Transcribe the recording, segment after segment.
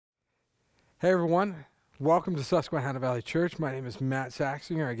Hey everyone, welcome to Susquehanna Valley Church. My name is Matt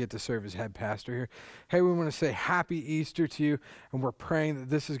Saxinger. I get to serve as head pastor here. Hey, we want to say happy Easter to you, and we're praying that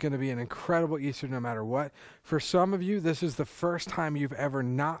this is going to be an incredible Easter no matter what. For some of you, this is the first time you've ever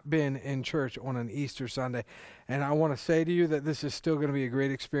not been in church on an Easter Sunday, and I want to say to you that this is still going to be a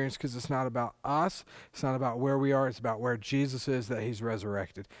great experience because it's not about us, it's not about where we are, it's about where Jesus is, that he's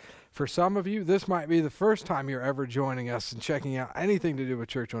resurrected. For some of you, this might be the first time you're ever joining us and checking out anything to do with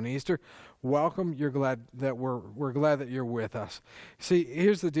church on Easter. Welcome. You're glad that we're glad that you're with us. See,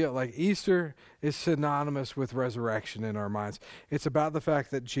 here's the deal. Like, Easter is synonymous with resurrection in our minds. It's about the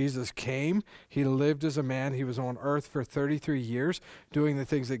fact that Jesus came. He lived as a man. He was on earth for 33 years doing the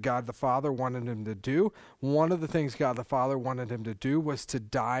things that God the Father wanted him to do. One of the things God the Father wanted him to do was to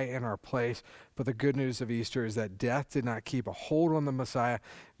die in our place. But the good news of Easter is that death did not keep a hold on the Messiah.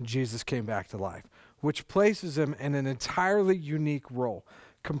 Jesus came back to life, which places him in an entirely unique role,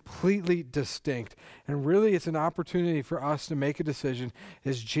 completely distinct. And really, it's an opportunity for us to make a decision.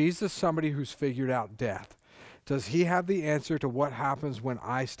 Is Jesus somebody who's figured out death? Does he have the answer to what happens when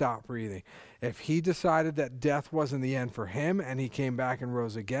I stop breathing? If he decided that death wasn't the end for him and he came back and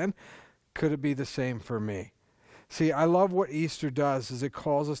rose again, could it be the same for me? See, I love what Easter does is it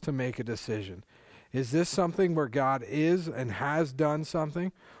calls us to make a decision. Is this something where God is and has done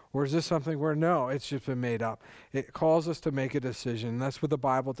something? Or is this something where, no, it's just been made up? It calls us to make a decision. And that's what the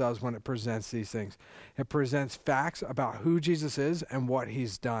Bible does when it presents these things. It presents facts about who Jesus is and what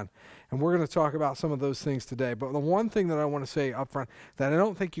he's done. And we're going to talk about some of those things today. But the one thing that I want to say up front that I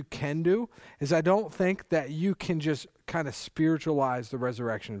don't think you can do is I don't think that you can just kind of spiritualize the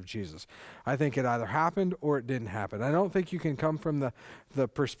resurrection of Jesus. I think it either happened or it didn't happen. I don't think you can come from the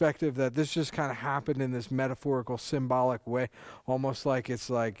perspective that this just kind of happened in this metaphorical, symbolic way, almost like it's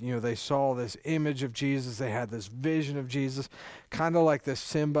like, they saw this image of Jesus, they had this vision of Jesus, kind of like this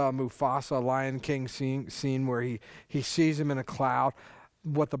Simba, Mufasa, Lion King scene where he sees him in a cloud.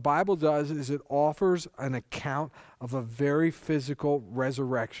 What the Bible does is it offers an account of a very physical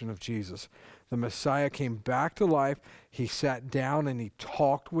resurrection of Jesus. The Messiah came back to life. He sat down and he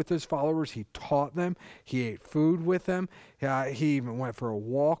talked with his followers. He taught them. He ate food with them. He even went for a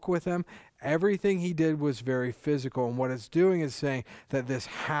walk with them. Everything he did was very physical. And what it's doing is saying that this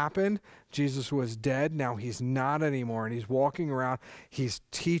happened. Jesus was dead. Now he's not anymore. And he's walking around. He's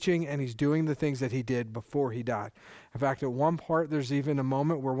teaching and he's doing the things that he did before he died. In fact, at one part, there's even a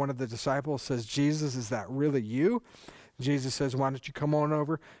moment where one of the disciples says, Jesus, is that really you? Jesus says, why don't you come on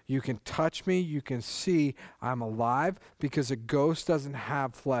over? You can touch me. You can see I'm alive because a ghost doesn't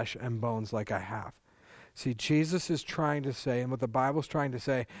have flesh and bones like I have. See, Jesus is trying to say, and what the Bible's trying to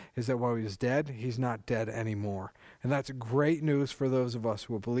say, is that while he was dead, he's not dead anymore. And that's great news for those of us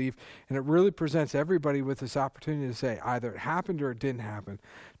who believe. And it really presents everybody with this opportunity to say either it happened or it didn't happen.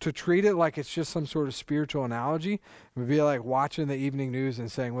 To treat it like it's just some sort of spiritual analogy would be like watching the evening news and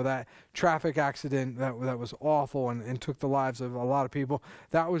saying, well, that traffic accident that was awful and took the lives of a lot of people,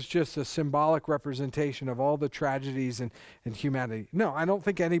 that was just a symbolic representation of all the tragedies in humanity. No, I don't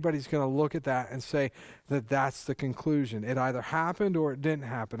think anybody's going to look at that and say that that's the conclusion. It either happened or it didn't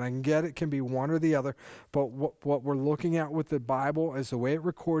happen. I can get it can be one or the other, but what we're looking at with the Bible is the way it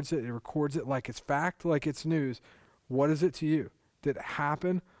records it. It records it like it's fact, like it's news. What is it to you? Did it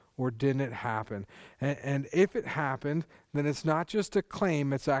happen or didn't it happen? And if it happened, then it's not just a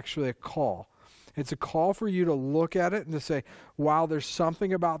claim, it's actually a call. It's a call for you to look at it and to say, wow, there's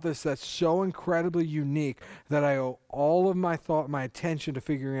something about this that's so incredibly unique that I owe all of my thought, my attention to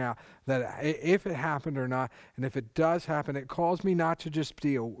figuring out that if it happened or not. And if it does happen, it calls me not to just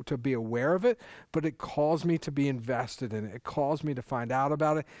to be aware of it, but it calls me to be invested in it. It calls me to find out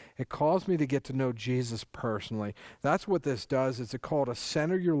about it. It calls me to get to know Jesus personally. That's what this does. It's a call to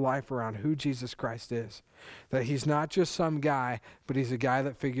center your life around who Jesus Christ is. That he's not just some guy, but he's a guy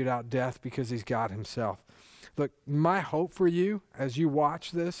that figured out death because he's God himself. Look, my hope for you as you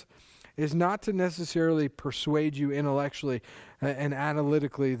watch this is not to necessarily persuade you intellectually and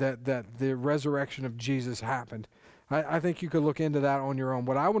analytically that the resurrection of Jesus happened. I think you could look into that on your own.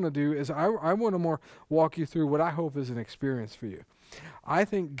 What I want to do is I want to more walk you through what I hope is an experience for you. I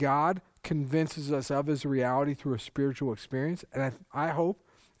think God convinces us of his reality through a spiritual experience, and I hope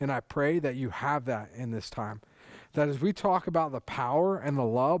and I pray that you have that in this time. That as we talk about the power and the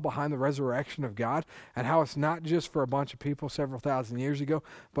love behind the resurrection of God and how it's not just for a bunch of people several thousand years ago,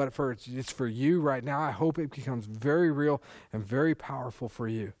 but it's for you right now, I hope it becomes very real and very powerful for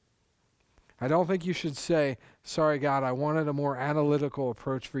you. I don't think you should say, sorry, God, I wanted a more analytical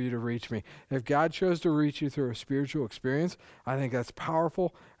approach for you to reach me. If God chose to reach you through a spiritual experience, I think that's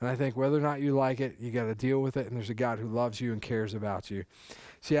powerful, and I think whether or not you like it, you got to deal with it, and there's a God who loves you and cares about you.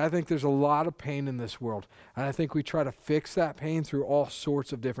 See, I think there's a lot of pain in this world, and I think we try to fix that pain through all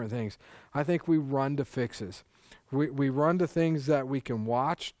sorts of different things. I think we run to fixes. We run to things that we can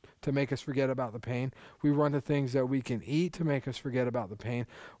watch to make us forget about the pain. We run to things that we can eat to make us forget about the pain.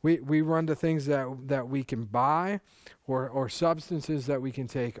 We run to things that we can buy or substances that we can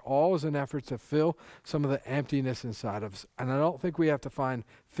take, all as an effort to fill some of the emptiness inside of us. And I don't think we have to find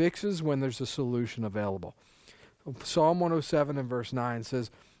fixes when there's a solution available. Psalm 107 and verse 9 says,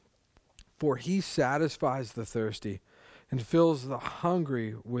 "For he satisfies the thirsty and fills the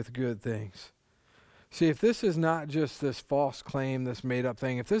hungry with good things." See, if this is not just this false claim, this made-up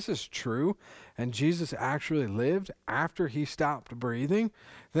thing, if this is true and Jesus actually lived after he stopped breathing,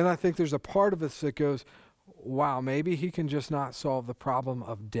 then I think there's a part of us that goes, wow, maybe he can just not solve the problem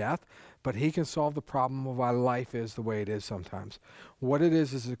of death, but he can solve the problem of why life is the way it is sometimes. What it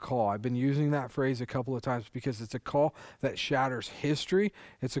is a call. I've been using that phrase a couple of times because it's a call that shatters history.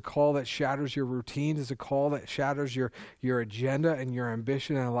 It's a call that shatters your routines. It's a call that shatters your agenda and your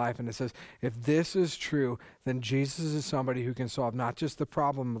ambition in life. And it says, if this is true, then Jesus is somebody who can solve not just the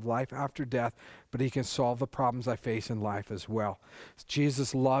problem of life after death, but he can solve the problems I face in life as well.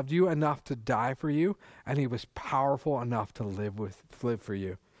 Jesus loved you enough to die for you, and he was powerful enough to live for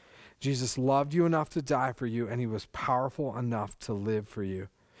you. Jesus loved you enough to die for you, and he was powerful enough to live for you.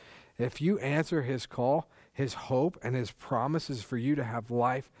 If you answer his call, his hope and his promise is for you to have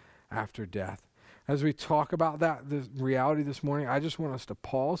life after death. As we talk about this reality this morning, I just want us to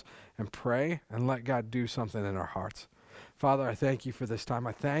pause and pray and let God do something in our hearts. Father, I thank you for this time.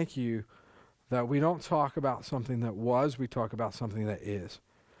 I thank you that we don't talk about something that was, we talk about something that is.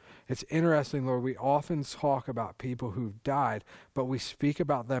 It's interesting, Lord, we often talk about people who've died, but we speak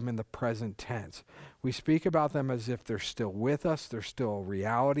about them in the present tense. We speak about them as if they're still with us, they're still a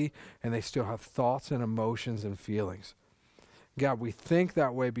reality, and they still have thoughts and emotions and feelings. God, we think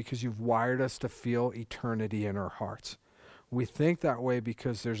that way because you've wired us to feel eternity in our hearts. We think that way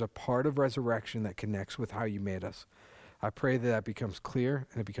because there's a part of resurrection that connects with how you made us. I pray that becomes clear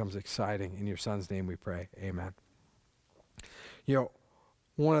and it becomes exciting. In your Son's name we pray. Amen. You know,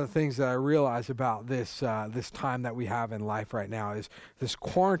 one of the things that I realize about this time that we have in life right now is this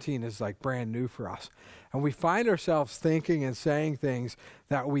quarantine is like brand new for us. And we find ourselves thinking and saying things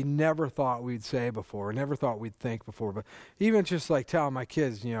that we never thought we'd say before, never thought we'd think before. But even just like telling my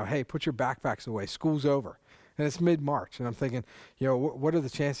kids, hey, put your backpacks away, school's over. And it's mid-March, and I'm thinking, what are the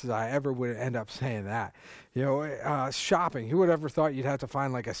chances I ever would end up saying that? Shopping. Who would ever thought you'd have to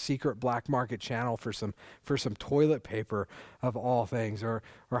find like a secret black market channel for some toilet paper of all things? Or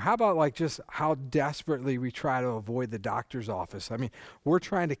how about like just how desperately we try to avoid the doctor's office? I mean, we're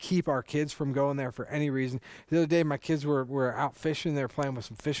trying to keep our kids from going there for any reason. The other day, my kids were out fishing. They were playing with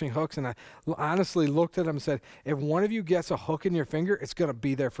some fishing hooks, and I honestly looked at them and said, if one of you gets a hook in your finger, it's going to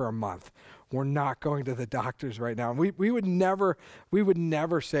be there for a month. We're not going to the doctors right now. And we would never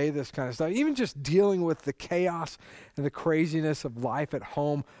say this kind of stuff. Even just dealing with the chaos and the craziness of life at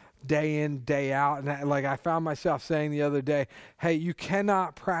home day in, day out. And I found myself saying the other day, hey, you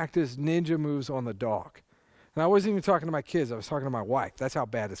cannot practice ninja moves on the dog. And I wasn't even talking to my kids. I was talking to my wife. That's how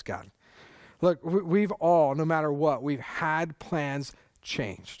bad it's gotten. Look, we've all, no matter what, we've had plans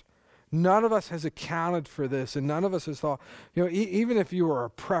changed. None of us has accounted for this, and none of us has thought, even if you were a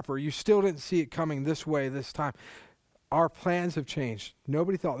prepper, you still didn't see it coming this way this time. Our plans have changed.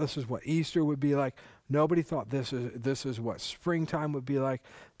 Nobody thought this is what Easter would be like. Nobody thought this is what springtime would be like.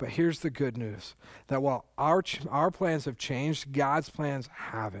 But here's the good news, that while our plans have changed, God's plans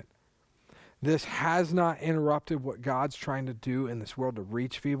haven't. This has not interrupted what God's trying to do in this world to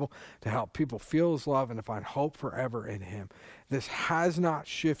reach people, to help people feel his love and to find hope forever in him. This has not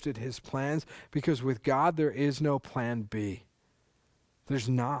shifted his plans, because with God there is no plan B. There's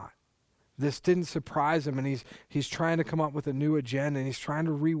not. This didn't surprise him, and he's trying to come up with a new agenda, and he's trying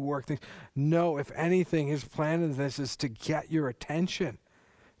to rework things. No, if anything, his plan in this is to get your attention,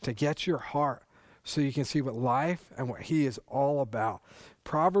 to get your heart, so you can see what life and what he is all about.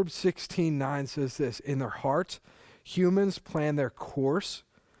 Proverbs 16:9 says this, in their hearts, humans plan their course,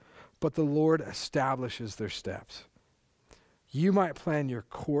 but the Lord establishes their steps. You might plan your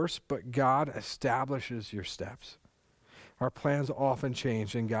course, but God establishes your steps. Our plans often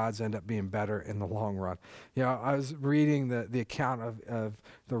change, and God's end up being better in the long run. I was reading the account of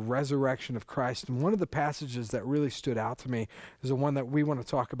the resurrection of Christ, and one of the passages that really stood out to me is the one that we want to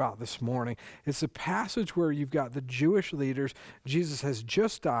talk about this morning. It's a passage where you've got the Jewish leaders. Jesus has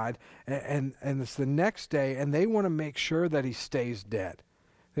just died, and it's the next day, and they want to make sure that he stays dead.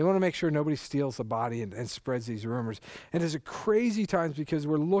 They want to make sure nobody steals the body and spreads these rumors. And it's a crazy times because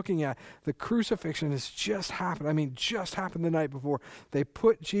we're looking at the crucifixion has just happened. I mean, just happened the night before. They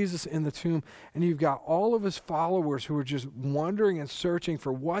put Jesus in the tomb, and you've got all of his followers who are just wondering and searching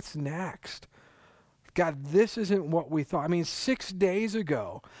for what's next. God, this isn't what we thought. I mean, 6 days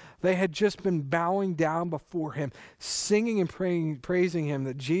ago, they had just been bowing down before him, singing and praising him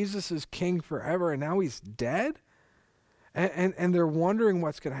that Jesus is king forever, and now he's dead? And they're wondering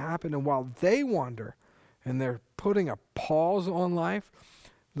what's going to happen. And while they wonder, and they're putting a pause on life,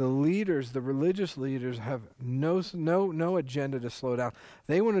 the leaders, the religious leaders, have no agenda to slow down.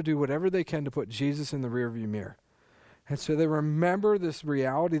 They want to do whatever they can to put Jesus in the rearview mirror. And so they remember this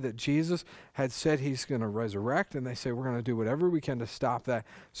reality that Jesus had said he's going to resurrect, and they say we're going to do whatever we can to stop that.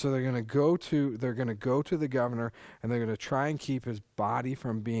 So they're going to go to the governor, and they're going to try and keep his body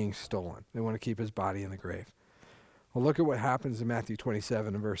from being stolen. They want to keep his body in the grave. Well, look at what happens in Matthew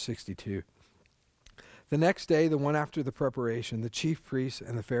 27 and verse 62. The next day, the one after the preparation, the chief priests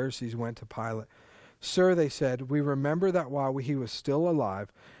and the Pharisees went to Pilate. Sir, they said, we remember that while he was still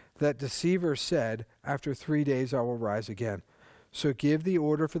alive, that deceiver said, after 3 days I will rise again. So give the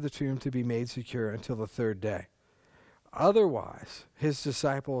order for the tomb to be made secure until the third day. Otherwise, his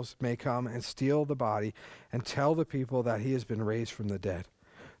disciples may come and steal the body and tell the people that he has been raised from the dead.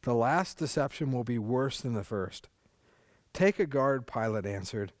 The last deception will be worse than the first. Take a guard, Pilate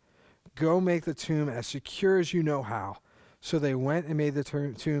answered. Go make the tomb as secure as you know how. So they went and made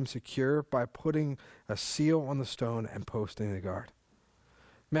the tomb secure by putting a seal on the stone and posting the guard.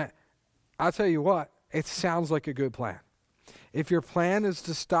 Man, I'll tell you what, it sounds like a good plan. If your plan is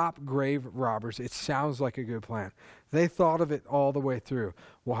to stop grave robbers, it sounds like a good plan. They thought of it all the way through.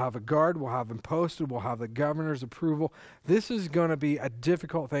 We'll have a guard, we'll have them posted, we'll have the governor's approval. This is going to be a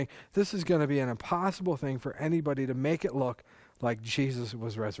difficult thing. This is going to be an impossible thing for anybody to make it look like Jesus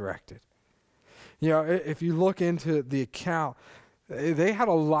was resurrected. You know, if you look into the account, they had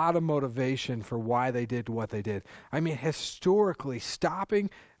a lot of motivation for why they did what they did. I mean, historically, stopping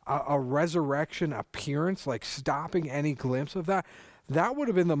a resurrection appearance, like stopping any glimpse of that would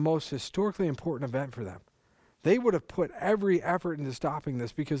have been the most historically important event for them. They would have put every effort into stopping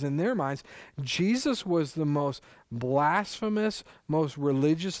this because in their minds, Jesus was the most blasphemous, most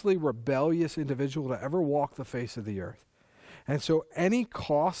religiously rebellious individual to ever walk the face of the earth. And so any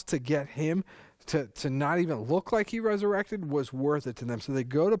cost to get him to not even look like he resurrected was worth it to them. So they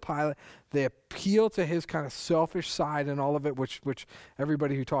go to Pilate, they appeal to his kind of selfish side and all of it, which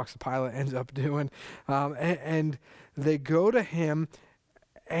everybody who talks to Pilate ends up doing. And they go to him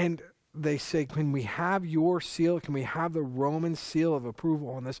and they say, can we have your seal? Can we have the Roman seal of approval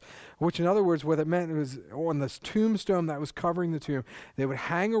on this? Which in other words, what it meant was on this tombstone that was covering the tomb, they would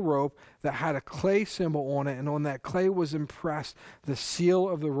hang a rope that had a clay symbol on it, and on that clay was impressed the seal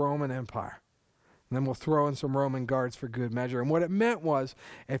of the Roman Empire. And then we'll throw in some Roman guards for good measure. And what it meant was,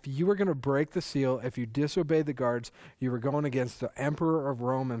 if you were going to break the seal, if you disobeyed the guards, you were going against the emperor of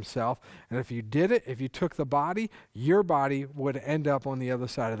Rome himself. And if you did it, if you took the body, your body would end up on the other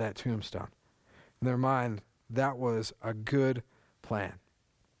side of that tombstone. In their mind, that was a good plan.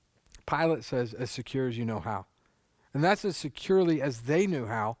 Pilate says, as secure as you know how. And that's as securely as they knew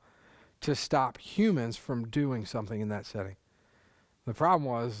how to stop humans from doing something in that setting. The problem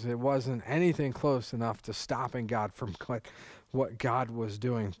was it wasn't anything close enough to stopping God from what God was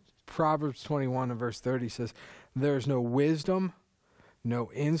doing. Proverbs 21 and verse 30 says, there's no wisdom,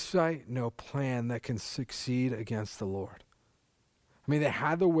 no insight, no plan that can succeed against the Lord. I mean, they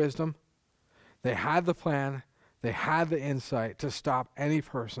had the wisdom, they had the plan, they had the insight to stop any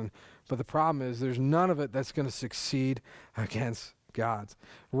person, but the problem is there's none of it that's going to succeed against God's.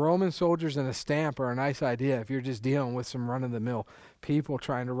 Roman soldiers and a stamp are a nice idea if you're just dealing with some run-of-the-mill people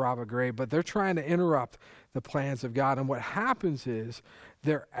trying to rob a grave, but they're trying to interrupt the plans of God. And what happens is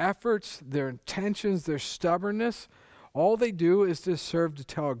their efforts, their intentions, their stubbornness, all they do is to serve to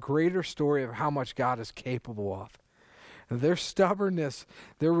tell a greater story of how much God is capable of. And their stubbornness,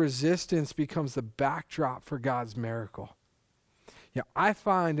 their resistance becomes the backdrop for God's miracle. Yeah, I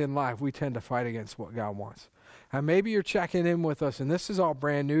find in life we tend to fight against what God wants. And maybe you're checking in with us, and this is all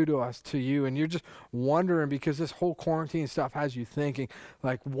brand new to you, and you're just wondering because this whole quarantine stuff has you thinking,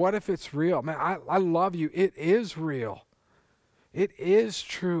 like, what if it's real? Man, I love you. It is real. It is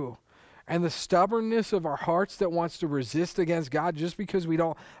true. And the stubbornness of our hearts that wants to resist against God just because we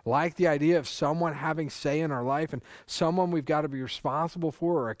don't like the idea of someone having say in our life and someone we've got to be responsible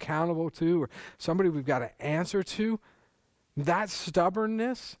for or accountable to or somebody we've got to answer to, that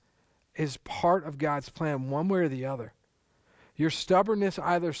stubbornness is part of God's plan one way or the other. Your stubbornness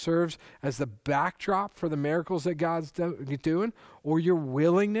either serves as the backdrop for the miracles that God's doing, or your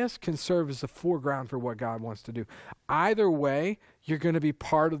willingness can serve as the foreground for what God wants to do. Either way, you're going to be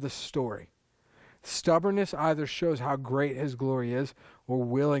part of the story. Stubbornness either shows how great his glory is, or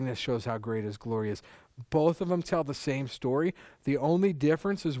willingness shows how great his glory is. Both of them tell the same story. The only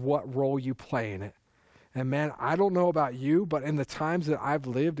difference is what role you play in it. And man, I don't know about you, but in the times that I've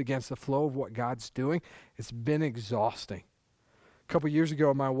lived against the flow of what God's doing, it's been exhausting. A couple years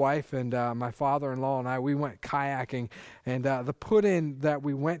ago, my wife and my father-in-law and I, we went kayaking, and the put-in that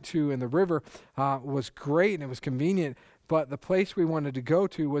we went to in the river was great and it was convenient, but the place we wanted to go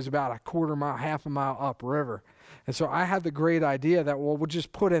to was about a quarter mile, half a mile upriver. And so I had the great idea that, well, we'll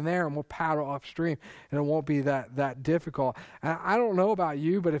just put in there and we'll paddle upstream and it won't be that difficult. And I don't know about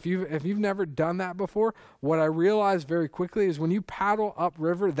you, but if you've never done that before, what I realized very quickly is when you paddle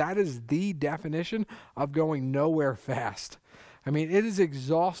upriver, that is the definition of going nowhere fast. I mean, it is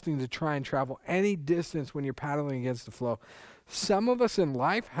exhausting to try and travel any distance when you're paddling against the flow. Some of us in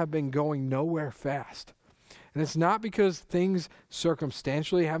life have been going nowhere fast. And it's not because things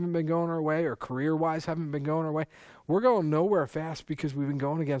circumstantially haven't been going our way or career-wise haven't been going our way. We're going nowhere fast because we've been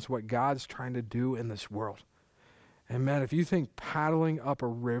going against what God's trying to do in this world. And man, if you think paddling up a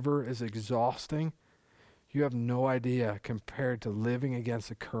river is exhausting, you have no idea compared to living against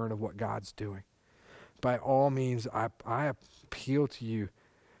the current of what God's doing. By all means, I appeal to you,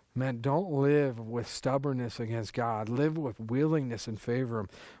 man, don't live with stubbornness against God. Live with willingness and favor Him.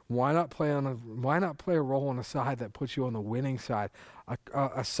 Why not play a role on a side that puts you on the winning side,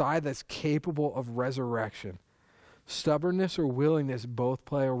 a side that's capable of resurrection? Stubbornness or willingness both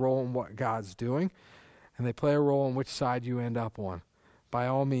play a role in what God's doing, and they play a role in which side you end up on. By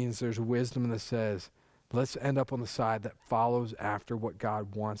all means, there's wisdom that says, let's end up on the side that follows after what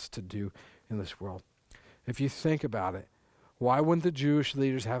God wants to do in this world. If you think about it, why wouldn't the Jewish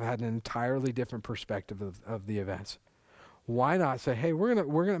leaders have had an entirely different perspective of the events? Why not say, hey, we're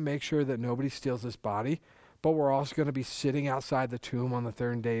gonna make sure that nobody steals this body, but we're also going to be sitting outside the tomb on the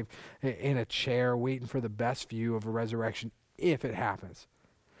third day in a chair waiting for the best view of a resurrection if it happens.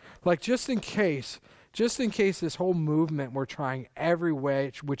 Like just in case this whole movement we're trying every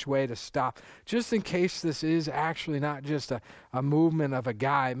which way to stop, just in case this is actually not just a movement of a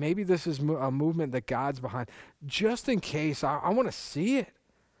guy, maybe this is a movement that God's behind, just in case, I want to see it.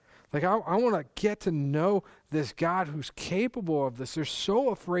 Like I want to get to know this God who's capable of this. They're so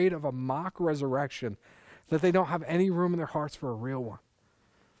afraid of a mock resurrection that they don't have any room in their hearts for a real one.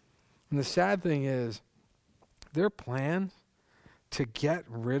 And the sad thing is, their plans to get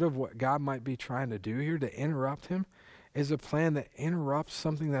rid of what God might be trying to do here, to interrupt him, is a plan that interrupts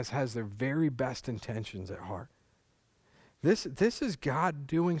something that has their very best intentions at heart. This is God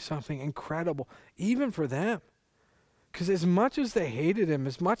doing something incredible, even for them. Because as much as they hated him,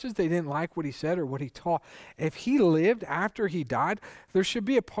 as much as they didn't like what he said or what he taught, if he lived after he died, there should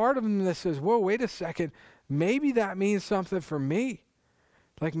be a part of him that says, whoa, wait a second, maybe that means something for me.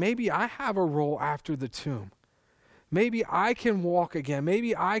 Like maybe I have a role after the tomb. Maybe I can walk again.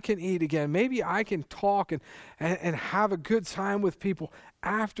 Maybe I can eat again. Maybe I can talk and have a good time with people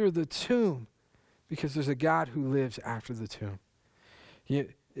after the tomb, because there's a God who lives after the tomb. You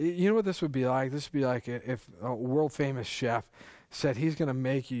know what this would be like? This would be like if a world-famous chef said he's going to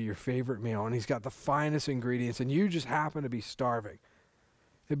make you your favorite meal, and he's got the finest ingredients, and you just happen to be starving.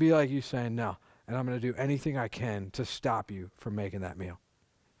 It'd be like you saying, no, and I'm going to do anything I can to stop you from making that meal.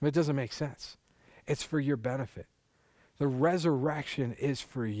 But it doesn't make sense. It's for your benefit. The resurrection is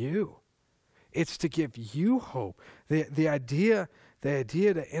for you. It's to give you hope. The idea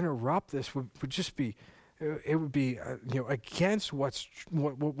to interrupt this would just be, it would be against what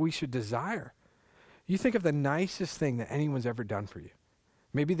we should desire. You think of the nicest thing that anyone's ever done for you.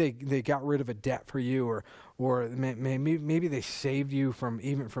 Maybe they got rid of a debt for you, or maybe they saved you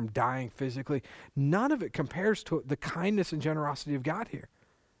from dying physically. None of it compares to the kindness and generosity of God here.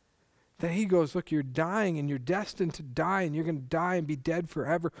 That he goes, look, you're dying and you're destined to die, and you're going to die and be dead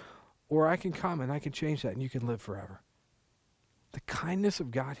forever, or I can come and I can change that and you can live forever. The kindness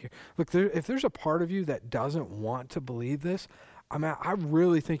of God here. Look, if there's a part of you that doesn't want to believe this, I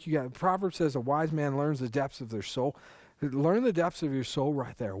really think you got, Proverbs says a wise man learns the depths of their soul. Learn the depths of your soul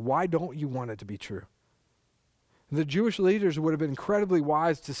right there. Why don't you want it to be true? The Jewish leaders would have been incredibly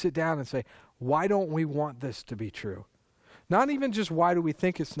wise to sit down and say, why don't we want this to be true? Not even just why do we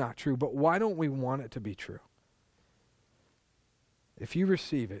think it's not true, but why don't we want it to be true? If you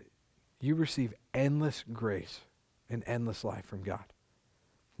receive it, you receive endless grace and endless life from God.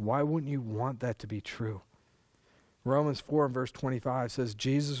 Why wouldn't you want that to be true? Romans 4 and verse 25 says,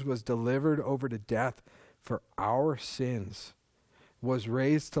 Jesus was delivered over to death for our sins was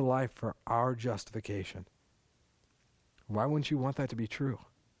raised to life for our justification. Why wouldn't you want that to be true?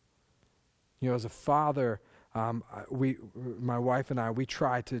 As a father, my wife and I, we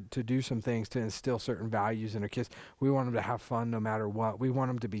try to do some things to instill certain values in our kids. We want them to have fun no matter what. We want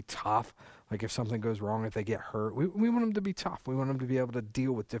them to be tough. Like if something goes wrong, if they get hurt, we want them to be tough. We want them to be able to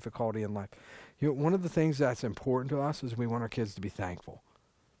deal with difficulty in life. One of the things that's important to us is we want our kids to be thankful.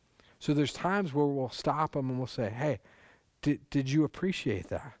 So there's times where we'll stop them and we'll say, hey, did you appreciate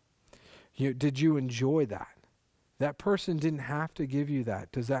that? Did you enjoy that? That person didn't have to give you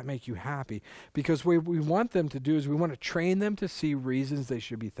that. Does that make you happy? Because what we want them to do is we want to train them to see reasons they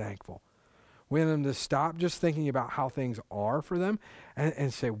should be thankful. We want them to stop just thinking about how things are for them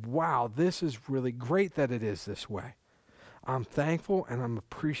and say, wow, this is really great that it is this way. I'm thankful and I'm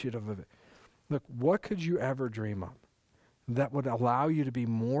appreciative of it. Look, what could you ever dream of that would allow you to be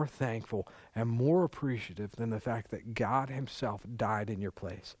more thankful and more appreciative than the fact that God himself died in your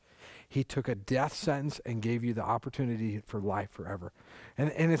place? He took a death sentence and gave you the opportunity for life forever. And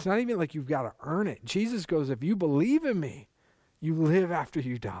it's not even like you've got to earn it. Jesus goes, if you believe in me, you live after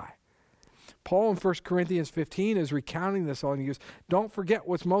you die. Paul in 1 Corinthians 15 is recounting this all, and he goes, don't forget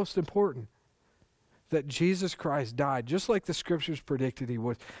what's most important, that Jesus Christ died just like the scriptures predicted he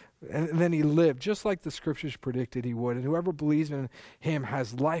would. And then he lived just like the scriptures predicted he would. And whoever believes in him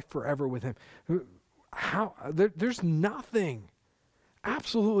has life forever with him. There's nothing,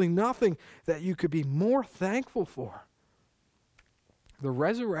 absolutely nothing that you could be more thankful for. The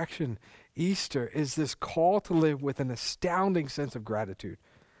resurrection, Easter, is this call to live with an astounding sense of gratitude.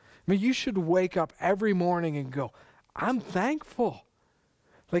 I mean, you should wake up every morning and go, I'm thankful.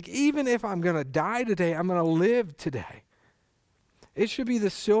 Like, even if I'm going to die today, I'm going to live today. It should be the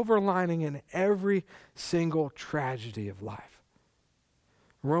silver lining in every single tragedy of life.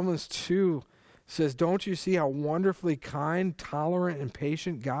 Romans 2 says, don't you see how wonderfully kind, tolerant, and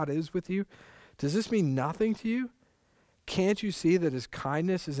patient God is with you? Does this mean nothing to you? Can't you see that his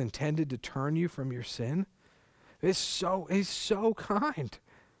kindness is intended to turn you from your sin? He's so kind.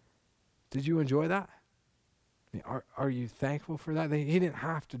 Did you enjoy that? Are you thankful for that? He didn't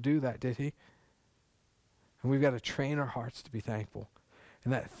have to do that, did he? And we've got to train our hearts to be thankful.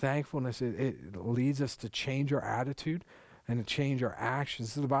 And that thankfulness, it leads us to change our attitude and to change our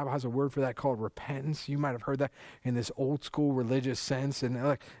actions. So the Bible has a word for that called repentance. You might have heard that in this old school religious sense.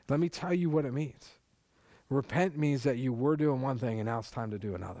 And let me tell you what it means. Repent means that you were doing one thing and now it's time to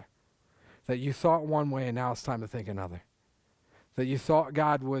do another. That you thought one way and now it's time to think another. That you thought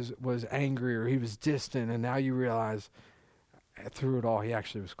God was angry or he was distant, and now you realize through it all he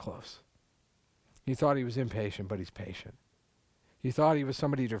actually was close. You thought he was impatient, but he's patient. You thought he was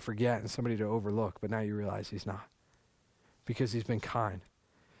somebody to forget and somebody to overlook, but now you realize he's not. Because he's been kind.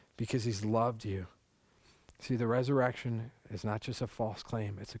 Because he's loved you. See, the resurrection is not just a false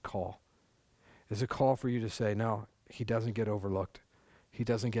claim, it's a call. It's a call for you to say, no, he doesn't get overlooked. He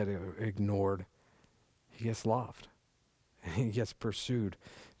doesn't get ignored. He gets loved. He gets pursued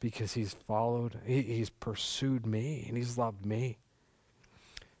because he's pursued me and he's loved me.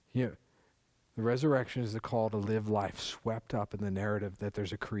 The resurrection is the call to live life swept up in the narrative that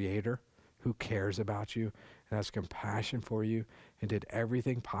there's a creator who cares about you and has compassion for you and did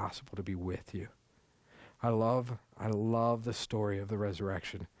everything possible to be with you. I love the story of the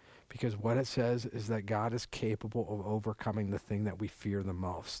resurrection because what it says is that God is capable of overcoming the thing that we fear the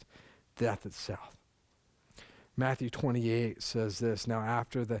most, death itself. Matthew 28 says this, now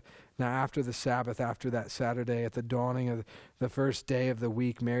after the Sabbath, after that Saturday, at the dawning of the first day of the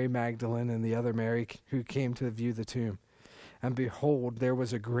week, Mary Magdalene and the other Mary who came to view the tomb. And behold, there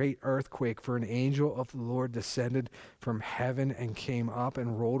was a great earthquake, for an angel of the Lord descended from heaven and came up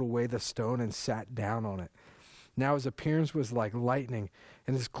and rolled away the stone and sat down on it. Now his appearance was like lightning,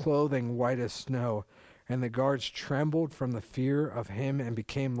 and his clothing white as snow. And the guards trembled from the fear of him and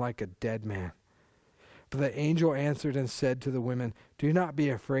became like a dead man. But the angel answered and said to the women, do not be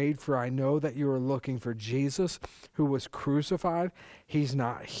afraid, for I know that you are looking for Jesus, who was crucified. He's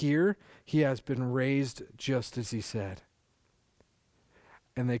not here. He has been raised just as he said.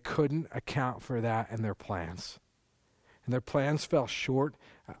 And they couldn't account for that in their plans. And their plans fell short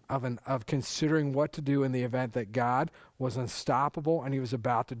of considering what to do in the event that God was unstoppable and he was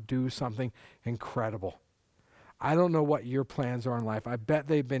about to do something incredible. I don't know what your plans are in life. I bet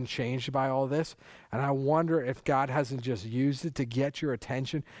they've been changed by all this. And I wonder if God hasn't just used it to get your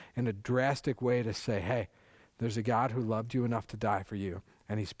attention in a drastic way to say, hey, there's a God who loved you enough to die for you,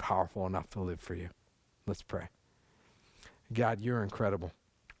 and he's powerful enough to live for you. Let's pray. God, you're incredible.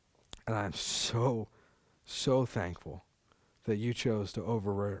 And I'm so, so thankful that you chose to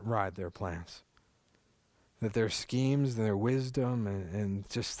override their plans. that their schemes and their wisdom and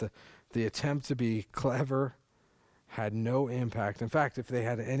just the attempt to be clever had no impact. In fact, if they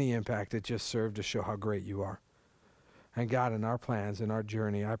had any impact, it just served to show how great you are. And God, in our plans, in our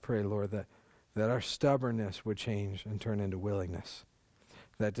journey, I pray, Lord, that our stubbornness would change and turn into willingness,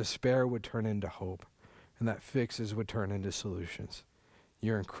 that despair would turn into hope, and that fixes would turn into solutions.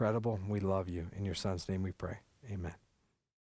 You're incredible, and we love you. In your Son's name we pray. Amen.